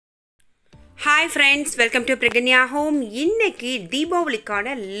Hi friends, welcome to Praganya Home. இன்னைக்கு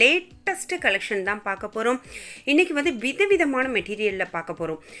தீபாவளிக்கான latest collection தான் பார்க்க போறோம். இன்னைக்கு வந்து விதவிதமான மெட்டீரியல்ல பார்க்க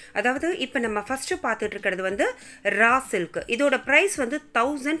போறோம். அதாவது இப்போ நம்ம ஃபர்ஸ்ட் பார்த்துட்டு இருக்கிறது வந்து ரா silk. இதோட பிரைஸ் வந்து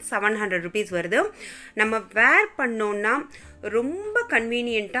 1700 rupees வருது. நம்ம வேர் பண்ணோம்னா ரொம்ப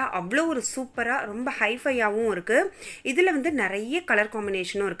கன்வீனியன்ட்டா அவ்வளோ ஒரு சூப்பரா ரொம்ப ஹைஃபையாவும் இருக்கு. இதுல வந்து நிறைய கலர்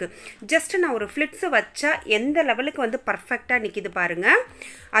காம்பினேஷனும் இருக்கு. ஜஸ்ட் நான் ஒரு ஃபிளிட்ஸ் வச்சா எந்த லெவலுக்கு வந்து பர்ஃபெக்ட்டா நிக்குது பாருங்க.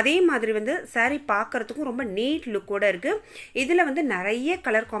 அதே மாதிரி வந்து saree பார்க்கிறதுக்கும் ரொம்ப நீட் லுக்கோட இருக்கு. இதுல வந்து நிறைய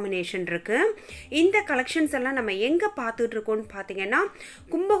கலர் காம்பினேஷன் இருக்கு. இந்த கலெக்ஷன்ஸ் எல்லாம் நம்ம எங்க பார்த்துட்டு இருக்கோம்னு பாத்தீங்கன்னா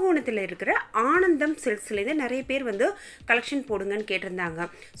கும்பகோணத்துல இருக்கிற ஆனந்தம் சில்க்ஸ்ல இருந்து நிறைய பேர் வந்து கலெக்ஷன் போடுங்கன்னு கேட்டிருந்தாங்க.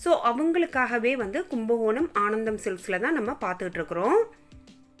 சோ அவங்களுக்காகவே வந்து கும்பகோணம் ஆனந்தம் சில்க்ஸ்ல தான் நம்ம பார்த்துட்டு இருக்கோம்.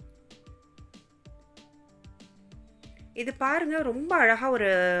 இது பாருங்க ரொம்ப அழகா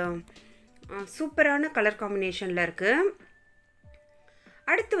ஒரு சூப்பரான கலர் காம்பினேஷன்ல இருக்கு.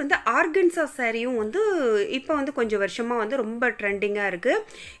 அடுத்து வந்து ஆர்கன்சா சாரியும் வந்து இப்போ வந்து கொஞ்சம் வருஷமா வந்து ரொம்ப ட்ரெண்டிங்கா இருக்கு.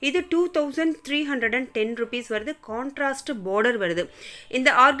 இது 2310 rupees வருது. கான்ட்ராஸ்ட் border வருது. இந்த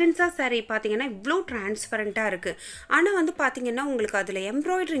ஆர்கன்சா சாரி பாத்தீங்கன்னா இவ்ளோ டிரான்ஸ்பரண்டா இருக்கு. ஆனா வந்து பாத்தீங்கன்னா உங்களுக்கு அதுல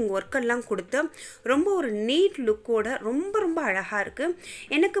எம்ப்ராய்டரிங் ஒர்க் எல்லாம் கொடுத்து ரொம்ப ஒரு நீட் லுக்கோட ரொம்ப அழகா இருக்கு.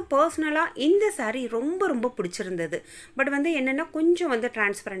 எனக்கு பர்சனலா இந்த சாரி ரொம்ப பிடிச்சிருந்தது. பட் வந்து என்னன்னா கொஞ்சம் வந்து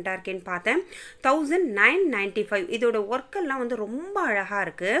டிரான்ஸ்பரண்டா இருக்கேன்னு பார்த்தேன். 1995 இதோட ஒர்க் எல்லாம் வந்து ரொம்ப அழகா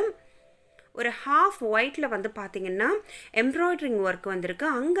இருக்கு. ஒரு half whiteல வந்து பாத்தீங்கன்னா எம்ப்ராய்டரிங் ஒர்க் வந்திருக்கு.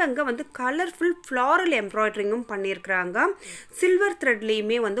 அங்கங்க வந்து கலர்ஃபுல் ஃப்ளாரல் எம்ப்ராய்டரிங்கும் பண்ணியிருக்காங்க. சில்வர்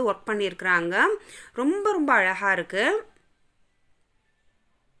த்ரெட்லயுமே வந்து ஒர்க் பண்ணியிருக்காங்க. ரொம்ப அழகா இருக்கு.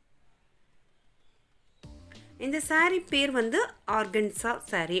 இந்த saree பேர் வந்து ஆர்கன்சா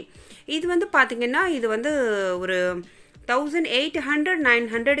saree. இது வந்து பாத்தீங்கன்னா இது வந்து ஒரு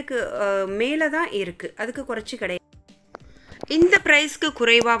 1800-900க்கு மேல தான் இருக்கு. அதுக்கு குறைச்சி கிடையாது. இந்த பிரைஸ்க்கு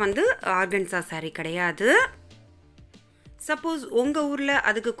குறைவா வந்து ஆர்கன்சா saree கிடையாது. சப்போஸ் உங்க ஊர்ல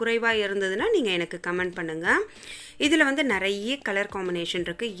அதுக்கு குறைவா இருந்ததுன்னா நீங்க எனக்கு கமெண்ட் பண்ணுங்க. இதுல வந்து நிறைய கலர் காம்பினேஷன்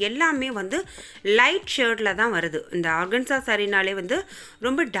இருக்கு. எல்லாமே வந்து லைட் ஷேட்ல தான் வருது. இந்த ஆர்கன்சா சாரினாலே வந்து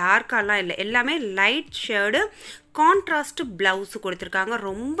ரொம்ப டார்க்காலாம் இல்லை. எல்லாமே லைட் ஷேடு கான்ட்ராஸ்ட் பிளவுஸ் கொடுத்துருக்காங்க.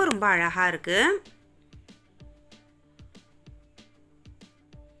 ரொம்ப அழகா இருக்கு.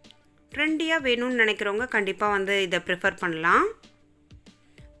 ட்ரெண்டியா வேணும்னு நினைக்கிறவங்க கண்டிப்பா வந்து இதை ப்ரிஃபர் பண்ணலாம்.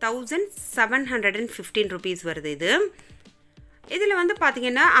 1715 rupees வருது இது. இதுல வந்து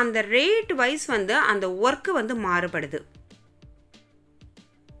பாத்தீங்கன்னா அந்த ரேட் வைஸ் வந்து அந்த ஒர்க் வந்து மாறுபடுது.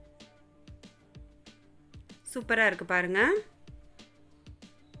 சூப்பரா இருக்கு பாருங்க.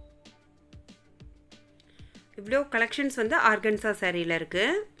 இவ்ளோ கலெக்ஷன்ஸ் வந்து ஆர்கன்சா சாரியில இருக்கு.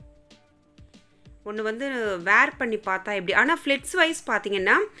 ஒன்று வந்து வேர் பண்ணி பார்த்தா எப்படி, ஆனால் ஃப்ளிட்ஸ் வைஸ்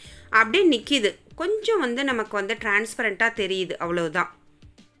பார்த்தீங்கன்னா அப்படியே நிற்கிது. கொஞ்சம் வந்து நமக்கு வந்து டிரான்ஸ்பரண்ட்டாக தெரியுது, அவ்வளோதான்.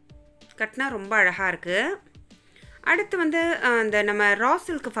 கட்டினா ரொம்ப அழகாக இருக்குது. அடுத்து வந்து அந்த நம்ம ரா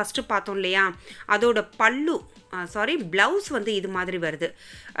சில்க் ஃபஸ்ட்டு பார்த்தோம் இல்லையா, அதோட பல்லு ப்ளவுஸ் வந்து இது மாதிரி வருது.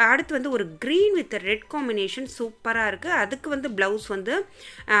 அடுத்து வந்து ஒரு க்ரீன் வித் ரெட் காம்பினேஷன் சூப்பராக இருக்குது. அதுக்கு வந்து ப்ளவுஸ் வந்து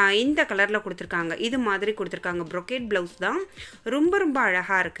இந்த கலரில் கொடுத்துருக்காங்க. இது மாதிரி கொடுத்துருக்காங்க. ப்ரொக்கேட் ப்ளவுஸ் தான். ரொம்ப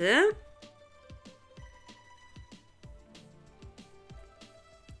அழகாக இருக்குது.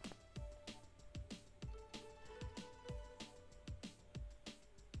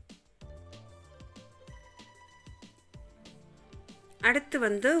 அடுத்து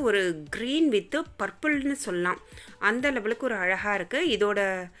வந்து ஒரு க்ரீன் வித் பர்பிள்னு சொல்லலாம். அந்த லெவலுக்கு ஒரு அழகாக இருக்குது. இதோட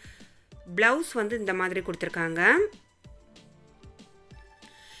ப்ளவுஸ் வந்து இந்த மாதிரி கொடுத்துருக்காங்க.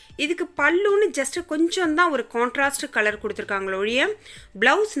 இதுக்கு பல்லுன்னு ஜஸ்ட் கொஞ்சம் தான் ஒரு கான்ட்ராஸ்ட் கலர் கொடுத்துருக்காங்களோ ஒழிய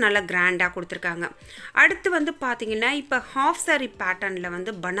ப்ளவுஸ் நல்லா கிராண்டாக கொடுத்துருக்காங்க. அடுத்து வந்து பார்த்தீங்கன்னா இப்போ ஹாஃப் சாரி பேட்டர்னில்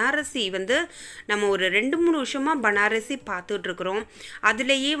வந்து பனாரசி வந்து நம்ம ஒரு 2-3 வருஷமாக பனாரசி பார்த்துட்ருக்குறோம்.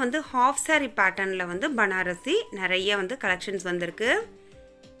 அதுலேயே வந்து ஹாஃப் சாரி பேட்டர்னில் வந்து பனாரசி நிறைய வந்து கலெக்ஷன்ஸ் வந்திருக்கு.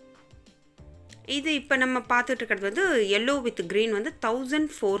 இது இப்போ நம்ம பார்த்துட்டு இருக்கிறது வந்து எல்லோ வித் க்ரீன் வந்து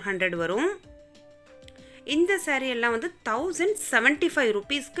 1400 வரும். இந்த சாரீ எல்லாம் வந்து 1075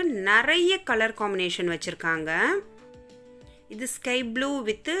 rupeesக்கு நிறைய கலர் காம்பினேஷன் வச்சுருக்காங்க. இது sky blue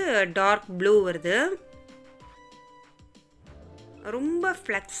with dark blue வருது. ரொம்ப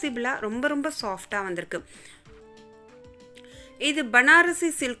ஃப்ளெக்சிபிளாக ரொம்ப சாஃப்டாக வந்திருக்கு. இது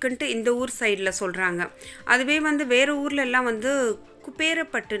பனாரசி சில்க்குன்ட்டு இந்த ஊர் சைடில் சொல்கிறாங்க. அதுவே வந்து வேறு ஊர்ல எல்லாம் வந்து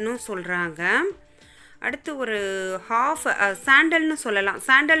குபேரப்பட்டுன்னு சொல்கிறாங்க. அடுத்து ஒரு ஹாஃப் சாண்டல்னு சொல்லலாம்.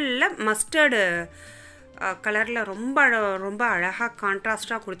 சாண்டலில் மஸ்டர்டு கலரில் ரொம்ப அழகாக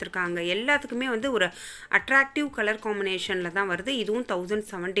கான்ட்ராஸ்டாக கொடுத்துருக்காங்க. எல்லாத்துக்குமே வந்து ஒரு அட்ராக்டிவ் கலர் காம்பினேஷனில் தான் வருது. இதுவும்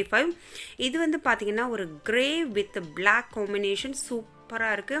 1075. இது வந்து பார்த்திங்கன்னா ஒரு கிரே வித் பிளாக் காம்பினேஷன்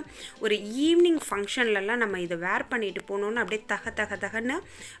சூப்பராக இருக்குது. ஒரு ஈவினிங் ஃபங்க்ஷன்லலாம் நம்ம இதை வேர் பண்ணிட்டு போனோன்னு அப்படியே தகன்னு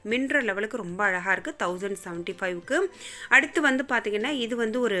மின்ற லெவலுக்கு ரொம்ப அழகாக இருக்குது. 1075க்கு. அடுத்து வந்து பார்த்திங்கன்னா இது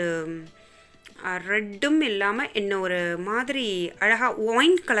வந்து ஒரு ரெட்டும் இல்லாமல் இன்னும் ஒரு மாதிரி அழகாக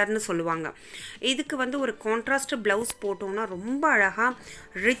ஒயின் கலர்னு சொல்லுவாங்க. இதுக்கு வந்து ஒரு கான்ட்ராஸ்ட் ப்ளவுஸ் போட்டோம்னா ரொம்ப அழகாக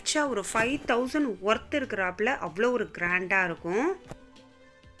ரிச்சாக ஒரு 5000 ஒர்த் இருக்கிறாப்புல அவ்வளோ ஒரு கிராண்டாக இருக்கும்.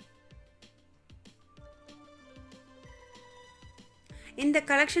 இந்த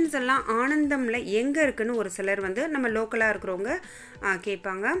கலெக்ஷன்ஸ் எல்லாம் ஆனந்தமில் எங்கே இருக்குன்னு ஒரு சிலர் வந்து நம்ம லோக்கலாக இருக்கிறவங்க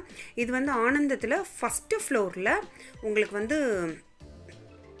கேட்பாங்க. இது வந்து ஆனந்தத்தில் ஃபஸ்ட்டு ஃப்ளோரில் உங்களுக்கு வந்து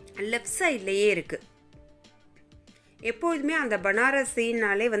லெஃப்ட் சைட்லேயே இருக்குது. எப்போதுமே அந்த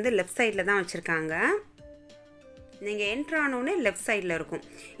பனாரசினாலே வந்து லெஃப்ட் சைடில் தான் வச்சுருக்காங்க. நீங்கள் என்ட்ரானோன்னே லெஃப்ட் சைடில் இருக்கும்.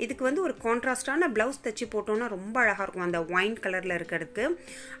 இதுக்கு வந்து ஒரு கான்ட்ராஸ்டான ப்ளவுஸ் தைச்சி போட்டோன்னா ரொம்ப அழகாக இருக்கும் அந்த ஒயின் கலரில் இருக்கிறதுக்கு.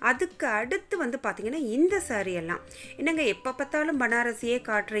 அதுக்கு அடுத்து வந்து பார்த்திங்கன்னா இந்த சாரீ எல்லாம் என்னங்க எப்போ பார்த்தாலும் பனாரசியே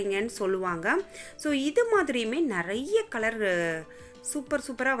காட்டுறீங்கன்னு சொல்லுவாங்க. ஸோ இது மாதிரியுமே நிறைய கலர்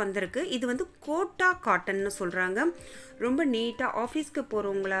சூப்பராக வந்திருக்கு. இது வந்து கோட்டா காட்டன்னு சொல்கிறாங்க. ரொம்ப நீட்டாக ஆஃபீஸ்க்கு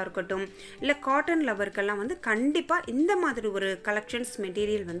போகிறவங்களா இருக்கட்டும், இல்லை காட்டன் லவருக்கெல்லாம் வந்து கண்டிப்பாக இந்த மாதிரி ஒரு கலெக்ஷன்ஸ்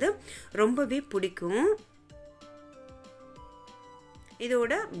மெட்டீரியல் வந்து ரொம்பவே பிடிக்கும்.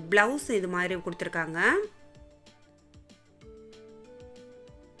 இதோட ப்ளவுஸ் இது மாதிரி கொடுத்துருக்காங்க.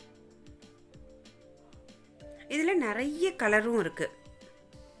 இதில் நிறைய கலரும் இருக்குது.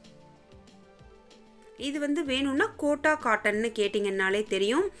 இது வந்து வேணும்னா கோட்டா காட்டன்னு கேட்டிங்கன்னாலே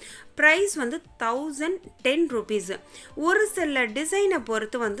தெரியும். ப்ரைஸ் வந்து 1010 ருபீஸ். ஒரு சில டிசைனை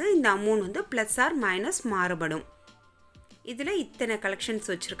பொறுத்து வந்து இந்த அமௌண்ட் வந்து ப்ளஸ் ஆர் மைனஸ் மாறுபடும். இதில் இத்தனை கலெக்ஷன்ஸ்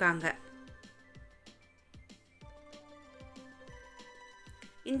வச்சுருக்காங்க.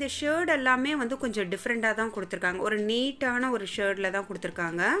 இந்த ஷர்ட் எல்லாமே வந்து கொஞ்சம் டிஃப்ரெண்ட்டாக தான் கொடுத்துருக்காங்க. ஒரு நீட்டான ஒரு ஷர்ட்டில் தான்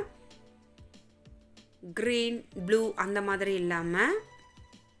கொடுத்துருக்காங்க. க்ரீன் ப்ளூ அந்த மாதிரி இல்லாமல்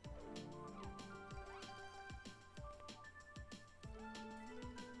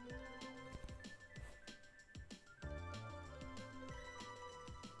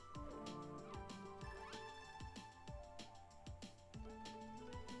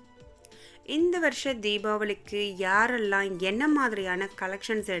இந்த வருஷ தீபாவளிக்கு யாரெல்லாம் என்ன மாதிரியான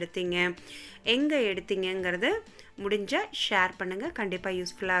கலெக்ஷன்ஸ் எடுத்தீங்க, எங்கே எடுத்தீங்கங்கிறது முடிஞ்சால் ஷேர் பண்ணுங்கள். கண்டிப்பாக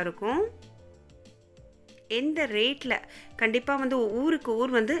யூஸ்ஃபுல்லாக இருக்கும். எந்த ரேட்டில் கண்டிப்பாக வந்து ஊருக்கு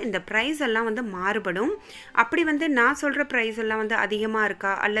ஊர் வந்து இந்த ப்ரைஸ் எல்லாம் வந்து மாறுபடும். அப்படி வந்து நான் சொல்கிற ப்ரைஸ் எல்லாம் வந்து அதிகமாக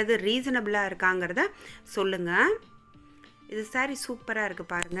இருக்கா அல்லது ரீசனபிளாக இருக்காங்கிறத சொல்லுங்கள். இது சாரி சூப்பராக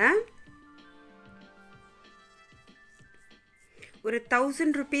இருக்குது பாருங்கள். ஒரு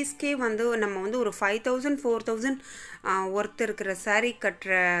 1000 ருபீஸ்க்கே வந்து நம்ம வந்து ஒரு 5000 4000 ஒர்த்து இருக்கிற சாரீ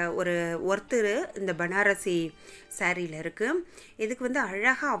கட்டுற ஒரு ஒர்த்து இந்த பனாரசி சாரியில் இருக்குது. இதுக்கு வந்து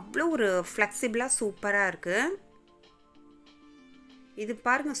அழகாக அவ்வளோ ஒரு ஃப்ளெக்சிபிளாக சூப்பராக இருக்குது. இது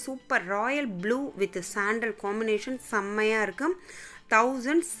பாருங்கள் super Royal blue with sandal combination செம்மையாக இருக்குது.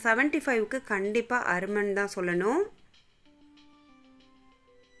 1075க்கு கண்டிப்பாக அருமன் தான் சொல்லணும்.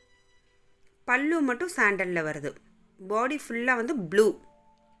 பல்லு மட்டும் சாண்டலில் வருது. பாடி ஃபுல்லாக வந்து ப்ளூ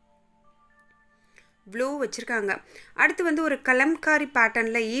வச்சுருக்காங்க. அடுத்து வந்து ஒரு கலம்காரி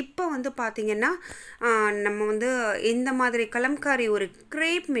பேட்டர்னில் இப்போ வந்து பார்த்திங்கன்னா நம்ம வந்து இந்த மாதிரி கலம்காரி ஒரு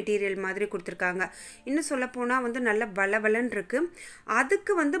க்ரேப் மெட்டீரியல் மாதிரி கொடுத்துருக்காங்க. இன்னும் சொல்லப்போனால் வந்து நல்ல பலன்னு இருக்குது.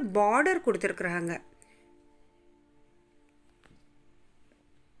 அதுக்கு வந்து பார்டர் கொடுத்துருக்குறாங்க.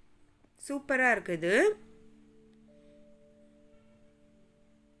 சூப்பராக இருக்குது.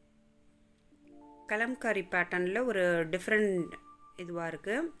 கலம்காரி பேட்டர்னில் ஒரு டிஃப்ரெண்ட் இதுவாக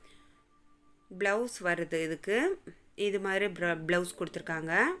இருக்குது. ப்ளவுஸ் வருது. இதுக்கு இது மாதிரி ப்ளவுஸ்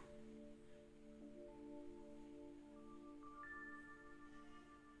கொடுத்துருக்காங்க.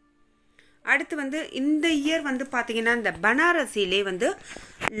 அடுத்து வந்து இந்த இயர் வந்து பார்த்திங்கன்னா இந்த பனாரசிலே வந்து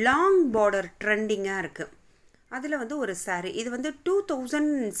லாங் பார்டர் ட்ரெண்டிங்காக இருக்குது. அதில் வந்து ஒரு சாரீ இது வந்து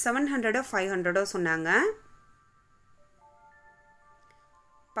 2700 500 சொன்னாங்க.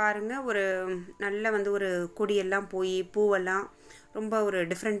 பாருங்கள் ஒரு நல்ல வந்து ஒரு கொடியெல்லாம் போய் பூவெல்லாம் ரொம்ப ஒரு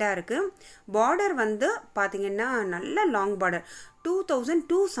டிஃப்ரெண்ட்டாக இருக்குது. பார்டர் வந்து பார்த்திங்கன்னா நல்ல லாங் பார்டர்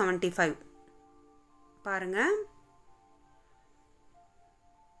 2275 பாருங்கள்.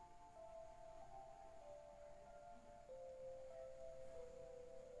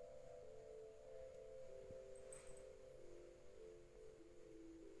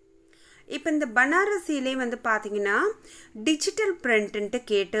 இப்போ இந்த பனாரசிலே வந்து பார்த்திங்கன்னா டிஜிட்டல் பிரிண்ட்டுன்ட்டு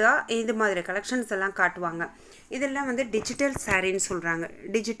கேட்டால் இது மாதிரி கலெக்ஷன்ஸ் எல்லாம் காட்டுவாங்க. இதெல்லாம் வந்து டிஜிட்டல் சாரின்னு சொல்கிறாங்க.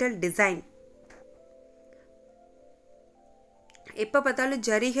 Digital design. எப்போ பார்த்தாலும்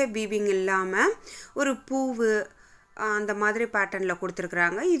ஜரிகை வீவிங் இல்லாமல் ஒரு பூவு அந்த மாதிரி பேட்டர்னில்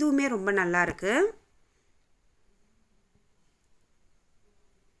கொடுத்துருக்குறாங்க. இதுவுமே ரொம்ப நல்லா இருக்குது.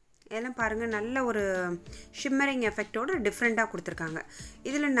 இதெல்லாம் பாருங்கள் நல்ல ஒரு ஷிம்மரிங் எஃபெக்டோட டிஃப்ரெண்ட்டாக கொடுத்துருக்காங்க.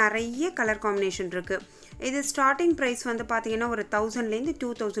 இதில் நிறைய கலர் காம்பினேஷன் இருக்குது. இது ஸ்டார்டிங் ப்ரைஸ் வந்து பார்த்திங்கன்னா ஒரு 1000லேருந்து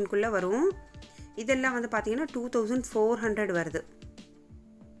 2000க்குள்ளே வரும். இதெல்லாம் வந்து பார்த்திங்கன்னா 2400 வருது.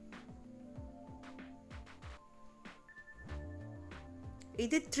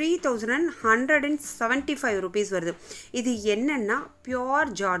 இது 3175 rupees வருது. இது என்னென்னா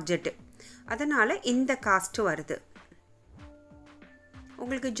பியோர் ஜார்ஜெட்டு, அதனால் இந்த காஸ்ட்டு வருது.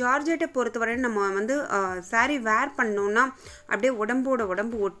 உங்களுக்கு ஜார்ஜெட்டை பொறுத்தவரை நம்ம வந்து சாரீ வேர் பண்ணோன்னா அப்படியே உடம்போட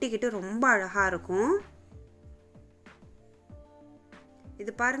உடம்பு ஒட்டிக்கிட்டு ரொம்ப அழகாக இருக்கும்.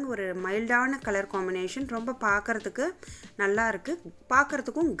 இது பாருங்கள் ஒரு மைல்டான கலர் காம்பினேஷன், ரொம்ப பார்க்குறதுக்கு நல்லா இருக்குது,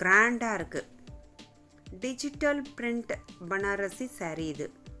 பார்க்குறதுக்கும் கிராண்டாக இருக்குது. டிஜிட்டல் பிரிண்ட் பனாரசி சாரீ இது.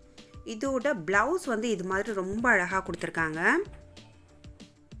 இதோட ப்ளவுஸ் வந்து இது மாதிரி ரொம்ப அழகாக கொடுத்துருக்காங்க.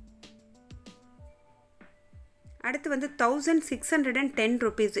 அடுத்து வந்து 1610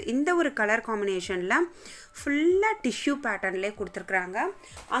 rupees. இந்த ஒரு கலர் காம்பினேஷனில் ஃபுல்லாக டிஷ்யூ பேட்டர்ன்லேயே கொடுத்துருக்குறாங்க.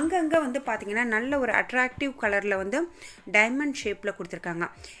 அங்கங்கே வந்து பார்த்திங்கன்னா நல்ல ஒரு அட்ராக்டிவ் கலரில் வந்து டைமண்ட் ஷேப்பில் கொடுத்துருக்காங்க.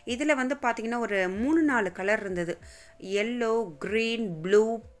 இதில் வந்து பார்த்திங்கன்னா ஒரு 3-4 கலர் இருந்தது. எல்லோ, க்ரீன், ப்ளூ,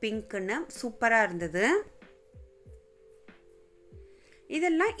 பிங்க்குன்னு சூப்பராக இருந்தது.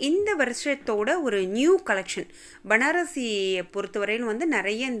 இதெல்லாம் இந்த வருஷத்தோட ஒரு நியூ கலெக்ஷன். பனாரசியை பொறுத்தவரையில் வந்து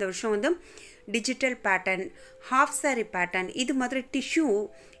நிறைய இந்த வருஷம் வந்து digital pattern, half sorry pattern, இது மாதிரி டிஷ்யூ,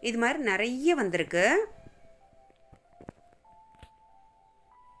 இது மாதிரி நிறைய வந்திருக்கு.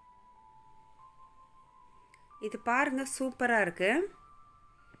 இது பாருங்கள் சூப்பராக இருக்குது.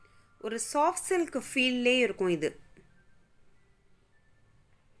 ஒரு சாஃப்ட் சில்க் ஃபீல்லே இருக்கும். இது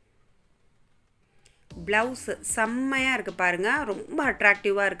ப்ளவுஸு செம்மையாக இருக்குது பாருங்கள், ரொம்ப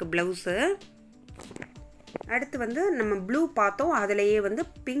அட்ராக்டிவாக இருக்குது ப்ளவுஸு. அடுத்து வந்து நம்ம ப்ளூ பார்த்தோம், அதிலேயே வந்து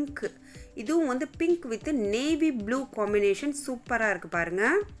பிங்க்கு, இதுவும் வந்து pink with navy blue combination சூப்பராக இருக்குது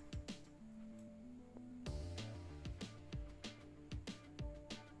பாருங்கள்.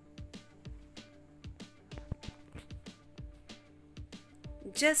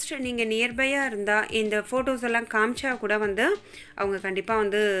 ஜஸ்ட் நீங்கள் நியர்பையாக இருந்தால் இந்த ஃபோட்டோஸ் எல்லாம் காமிச்சா கூட வந்து அவங்க கண்டிப்பாக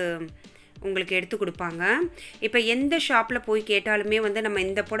வந்து உங்களுக்கு எடுத்து கொடுப்பாங்க. இப்போ எந்த ஷாப்பில் போய் கேட்டாலுமே வந்து நம்ம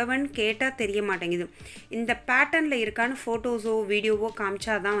இந்த புடவைன்னு கேட்டால் தெரிய மாட்டேங்குது. இந்த பேட்டர்னில் இருக்கான்னு ஃபோட்டோஸோ வீடியோவோ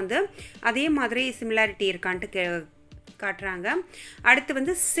காமிச்சா தான் வந்து அதே மாதிரி சிமிலாரிட்டி இருக்கான்ட்டு காட்டுறாங்க. அடுத்து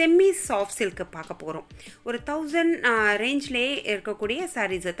வந்து செமி சாஃப்ட் சில்க்கு பார்க்க போகிறோம். ஒரு 1000 ரேஞ்ச்லேயே இருக்கக்கூடிய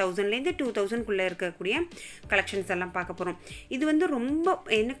சாரீஸ், 1000லேருந்து 2000க்குள்ளே இருக்கக்கூடிய கலெக்ஷன்ஸ் எல்லாம் பார்க்க போகிறோம். இது வந்து ரொம்ப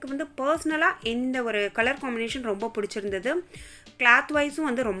எனக்கு வந்து பர்சனலாக இந்த ஒரு கலர் காம்பினேஷன் ரொம்ப பிடிச்சிருந்தது. கிளாத் வைஸும்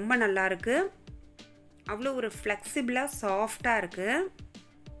வந்து ரொம்ப நல்லா இருக்குது. அவ்வளோ ஒரு ஃப்ளெக்சிபிளாக சாஃப்டாக இருக்குது.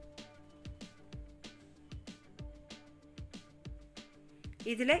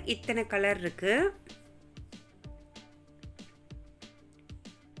 இதில் இத்தனை கலர் இருக்குது.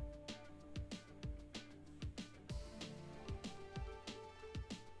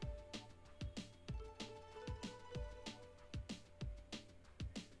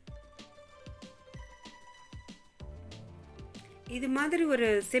 இது மாதிரி ஒரு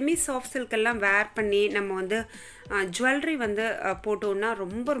செமி சாஃப்ட் சில்கெல்லாம் வேர் பண்ணி நம்ம வந்து ஜுவல்லரி வந்து போட்டோன்னா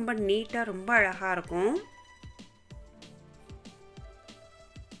ரொம்ப ரொம்ப நீட்டாக ரொம்ப அழகாக இருக்கும்.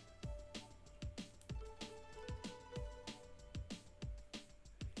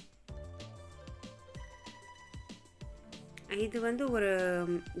 இது வந்து ஒரு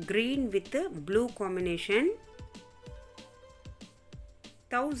க்ரீன் வித் ப்ளூ காம்பினேஷன்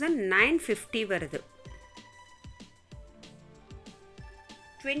 1950 வருது.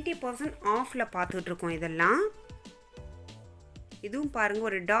 20% ஆஃபில் பார்த்துட்ருக்கோம் இதெல்லாம். இதுவும் பாருங்கள்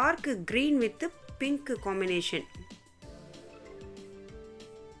ஒரு dark green with pink combination.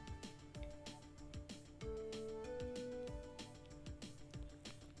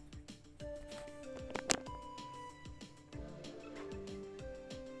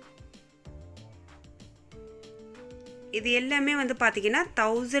 இது எல்லாமே வந்து பார்த்திங்கன்னா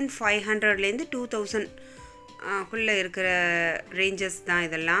 1500லேருந்து 2000 குள்ளே இருக்கிற ரேஞ்சஸ் தான்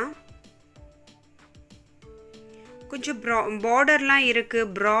இதெல்லாம். கொஞ்சம் பார்டர்லாம் இருக்குது,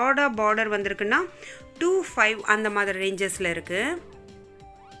 ப்ராடாக பார்டர் வந்திருக்குன்னா 25 அந்த மாதிரி ரேஞ்சஸில் இருக்குது.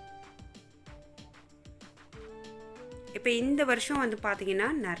 இப்போ இந்த வருஷம் வந்து பார்த்திங்கன்னா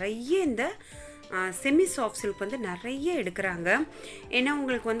நிறைய இந்த செமி சாஃப்ட் சில்க் வந்து நிறைய எடுக்கிறாங்க. ஏன்னா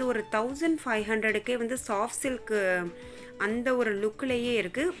உங்களுக்கு வந்து ஒரு 1500க்கே வந்து சாஃப்ட் சில்க்கு அந்த ஒரு லுக்கிலேயே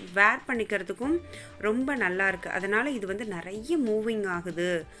இருக்குது. வேர் பண்ணிக்கிறதுக்கும் ரொம்ப நல்லா இருக்குது. அதனால் இது வந்து நிறைய மூவிங்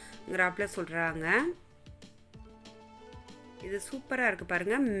ஆகுதுங்கிறாப்பில் சொல்கிறாங்க. இது சூப்பராக இருக்குது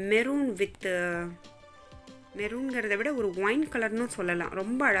பாருங்கள். மெரூன் வித் மெரூன்கிறத விட ஒரு ஒயின் கலர்னு சொல்லலாம்.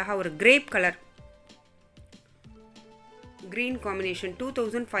 ரொம்ப அழகாக ஒரு grape colour, green combination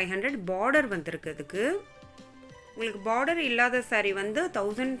 2500 border வந்திருக்கு. அதுக்கு உங்களுக்கு பார்டர் இல்லாத saree வந்து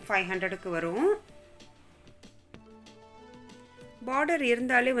 1500க்கு வரும். பார்டர்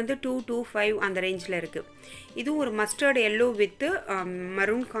இருந்தாலே வந்து 225 அந்த ரேஞ்சில் இருக்குது. இதுவும் ஒரு mustard yellow with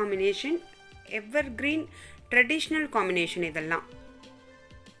maroon combination, ever green traditional combination. இதெல்லாம்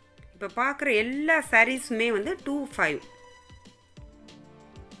இப்போ பார்க்குற எல்லா சாரீஸுமே வந்து 25.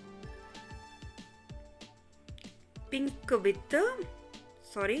 Pink with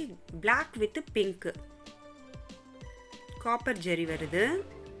black with pink copper ஜெரி வருது.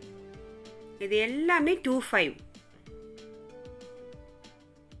 இது எல்லாமே 25.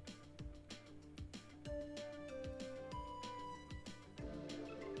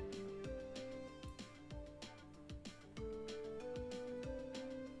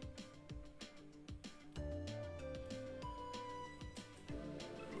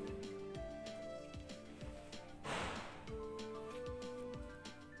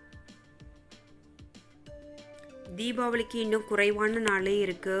 தீபாவளிக்கு இன்னும் குறைவான நாளே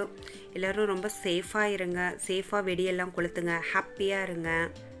இருக்குது. எல்லோரும் ரொம்ப சேஃபாக இருங்க, சேஃபாக வெடியெல்லாம் கொளுத்துங்க, ஹாப்பியாக இருங்க.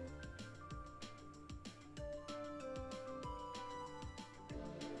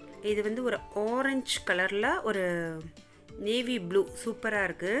 இது வந்து ஒரு ஆரஞ்சு கலரில் ஒரு நேவி ப்ளூ சூப்பராக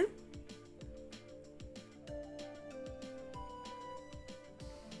இருக்குது.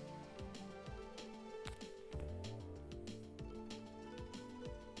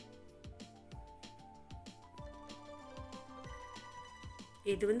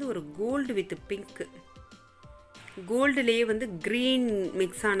 இது வந்து ஒரு கோல்டு வித் பிங்க், கோல்டுலேயே வந்து க்ரீன்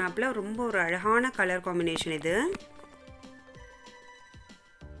மிக்ஸ் ஆனாப்புல ரொம்ப ஒரு அழகான கலர் காம்பினேஷன். இது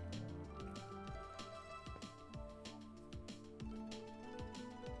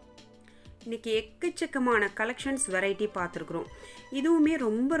இன்றைக்கி எக்கச்சக்கமான கலெக்ஷன்ஸ் வெரைட்டி பார்த்துருக்குறோம். இதுவுமே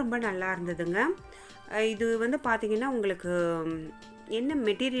ரொம்ப ரொம்ப நல்லா இருந்ததுங்க. இது வந்து பார்த்திங்கன்னா உங்களுக்கு என்ன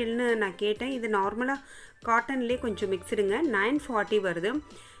மெட்டீரியல்னு நான் கேட்டேன். இது நார்மலாக காட்டன்லேயே கொஞ்சம் மிக்ஸ்டுங்க. 940 வருது.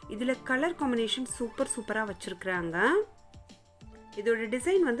 இதில் கலர் காம்பினேஷன் சூப்பராக வச்சுருக்குறாங்க. இதோட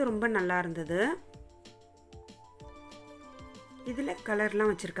டிசைன் வந்து ரொம்ப நல்லா இருந்தது. இதில்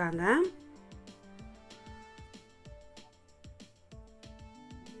கலர்லாம் வச்சுருக்காங்க.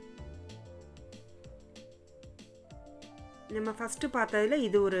 நம்ம ஃபஸ்ட்டு பார்த்ததில்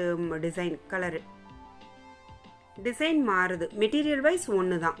இது ஒரு டிசைன் கலரு. டிசைன் மாறுது, மெட்டீரியல் வைஸ்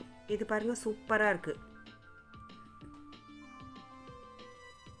ஒன்று தான். இது பாருங்கள் சூப்பராக இருக்குது.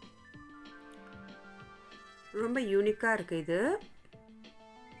 ரொம்ப யூனிக்காக இருக்குது. இது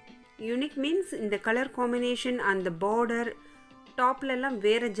யூனிக் மீன்ஸ் இந்த கலர் காம்பினேஷன், அந்த பார்டர் டாப்லெல்லாம்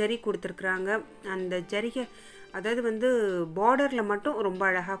வேறு ஜரி கொடுத்துருக்குறாங்க. அந்த ஜரிகை அதாவது வந்து பார்டரில் மட்டும் ரொம்ப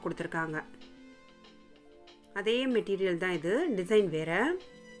அழகாக கொடுத்துருக்காங்க. அதே மெட்டீரியல் தான். இது டிசைன் வேறு,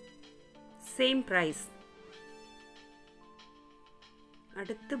 சேம் ப்ரைஸ்.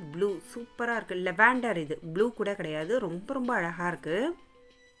 அடுத்து ப்ளூ சூப்பராக இருக்குது. லெவாண்டர், இது ப்ளூ கூட கிடையாது, ரொம்ப ரொம்ப அழகாக இருக்குது.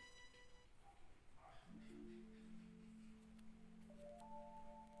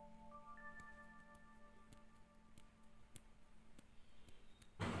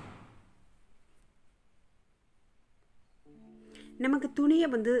 நமக்கு துணியை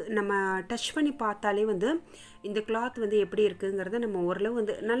வந்து நம்ம டச் பண்ணி பார்த்தாலே வந்து இந்த கிளாத் வந்து எப்படி இருக்குங்கிறத நம்ம ஓரளவு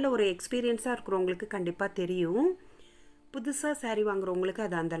வந்து நல்ல ஒரு எக்ஸ்பீரியன்ஸாக இருக்கிறவங்களுக்கு கண்டிப்பாக தெரியும். புதுசாக saree வாங்குறவங்களுக்கு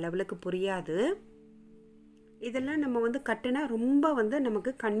அது அந்த லெவலுக்கு புரியாது. இதெல்லாம் நம்ம வந்து கட்டுனா ரொம்ப வந்து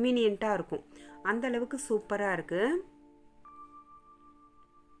நமக்கு கன்வீனியண்ட்டாக இருக்கும். அந்த அளவுக்கு சூப்பராக இருக்குது.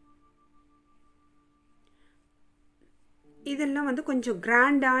 இதெல்லாம் வந்து கொஞ்சம்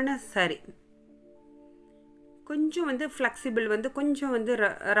கிராண்டான saree, கொஞ்சம் வந்து ஃப்ளெக்சிபிள், வந்து கொஞ்சம் வந்து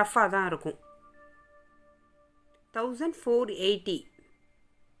ரஃபாக தான் இருக்கும். 1480.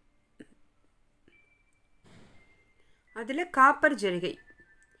 அதில் காப்பர் ஜரிகை.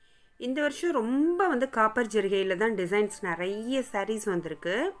 இந்த வருஷம் ரொம்ப வந்து காப்பர் ஜரிகையில் தான் டிசைன்ஸ் நிறைய sarees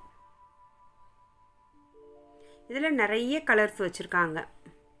வந்திருக்கு. இதில் நிறைய கலர்ஸ் வச்சுருக்காங்க.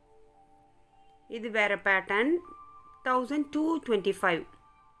 இது வேறு பேட்டர்ன். 1225.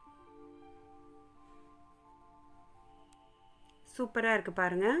 சூப்பராக இருக்குது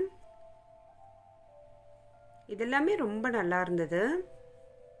பாருங்கள். இதெல்லாமே ரொம்ப நல்லா இருந்தது.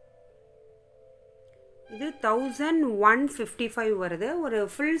 இது 1155 வருது. ஒரு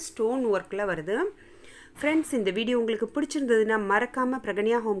ஃபுல் ஸ்டோன் ஒர்க்கில் வருது. ஃப்ரெண்ட்ஸ், இந்த வீடியோ உங்களுக்கு பிடிச்சிருந்ததுன்னா மறக்காமல்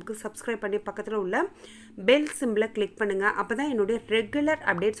பிரகன்யா ஹோம்க்கு சப்ஸ்கிரைப் பண்ணி பக்கத்தில் உள்ள பெல் சிம்பிளை கிளிக் பண்ணுங்கள். அப்போ தான் என்னுடைய ரெகுலர்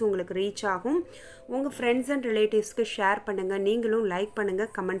அப்டேட்ஸ் உங்களுக்கு ரீச் ஆகும். உங்கள் ஃப்ரெண்ட்ஸ் அண்ட் ரிலேட்டிவ்ஸ்க்கு ஷேர் பண்ணுங்கள். நீங்களும் லைக்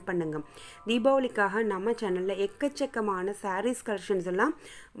பண்ணுங்கள், கமெண்ட் பண்ணுங்கள். தீபாவளிக்காக நம்ம சேனலில் எக்கச்சக்கமான சாரீஸ் கலெக்ஷன்ஸ் எல்லாம்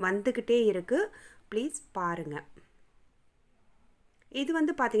வந்துக்கிட்டே இருக்குது. ப்ளீஸ் பாருங்கள். இது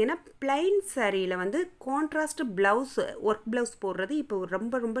வந்து பார்த்தீங்கன்னா plain சாரியில் வந்து கான்ட்ராஸ்ட் ப்ளவுஸ் ஒர்க் ப்ளவுஸ் போடுறது இப்போ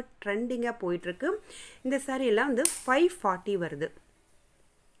ரொம்ப ரொம்ப ட்ரெண்டிங்காக போயிட்டுருக்கு. இந்த சாரியெல்லாம் வந்து 540 வருது.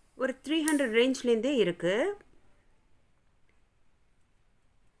 ஒரு 300 ரேஞ்ச்லேருந்தே இருக்குது.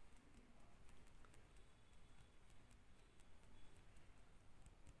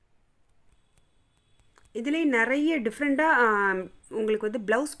 இதுலேயே நிறைய டிஃப்ரெண்ட்டாக உங்களுக்கு வந்து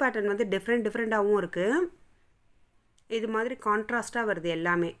ப்ளவுஸ் பேட்டர்ன் வந்து டிஃப்ரெண்ட்டாகவும் இருக்குது. இது மாதிரி கான்ட்ராஸ்ட்டாக வருது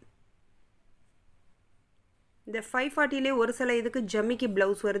எல்லாமே. இந்த 540லே ஒரு சில இதுக்கு ஜம்மிக்கு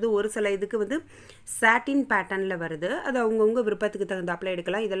ப்ளவுஸ் வருது, ஒரு சில இதுக்கு வந்து சாட்டின் பேட்டர்னில் வருது. அது அவங்கவுங்க விருப்பத்துக்கு தகுந்தாப்பில்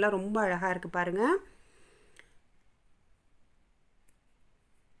எடுக்கலாம். இதெல்லாம் ரொம்ப அழகாக இருக்குது பாருங்கள்.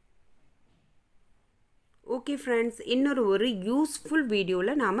 ஓகே ஃப்ரெண்ட்ஸ், இன்னொரு யூஸ்ஃபுல்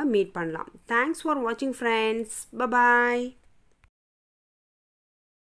வீடியோவில் நாம் மீட் பண்ணலாம். தேங்க்ஸ் ஃபார் வாட்சிங் ஃப்ரெண்ட்ஸ். பபாய்.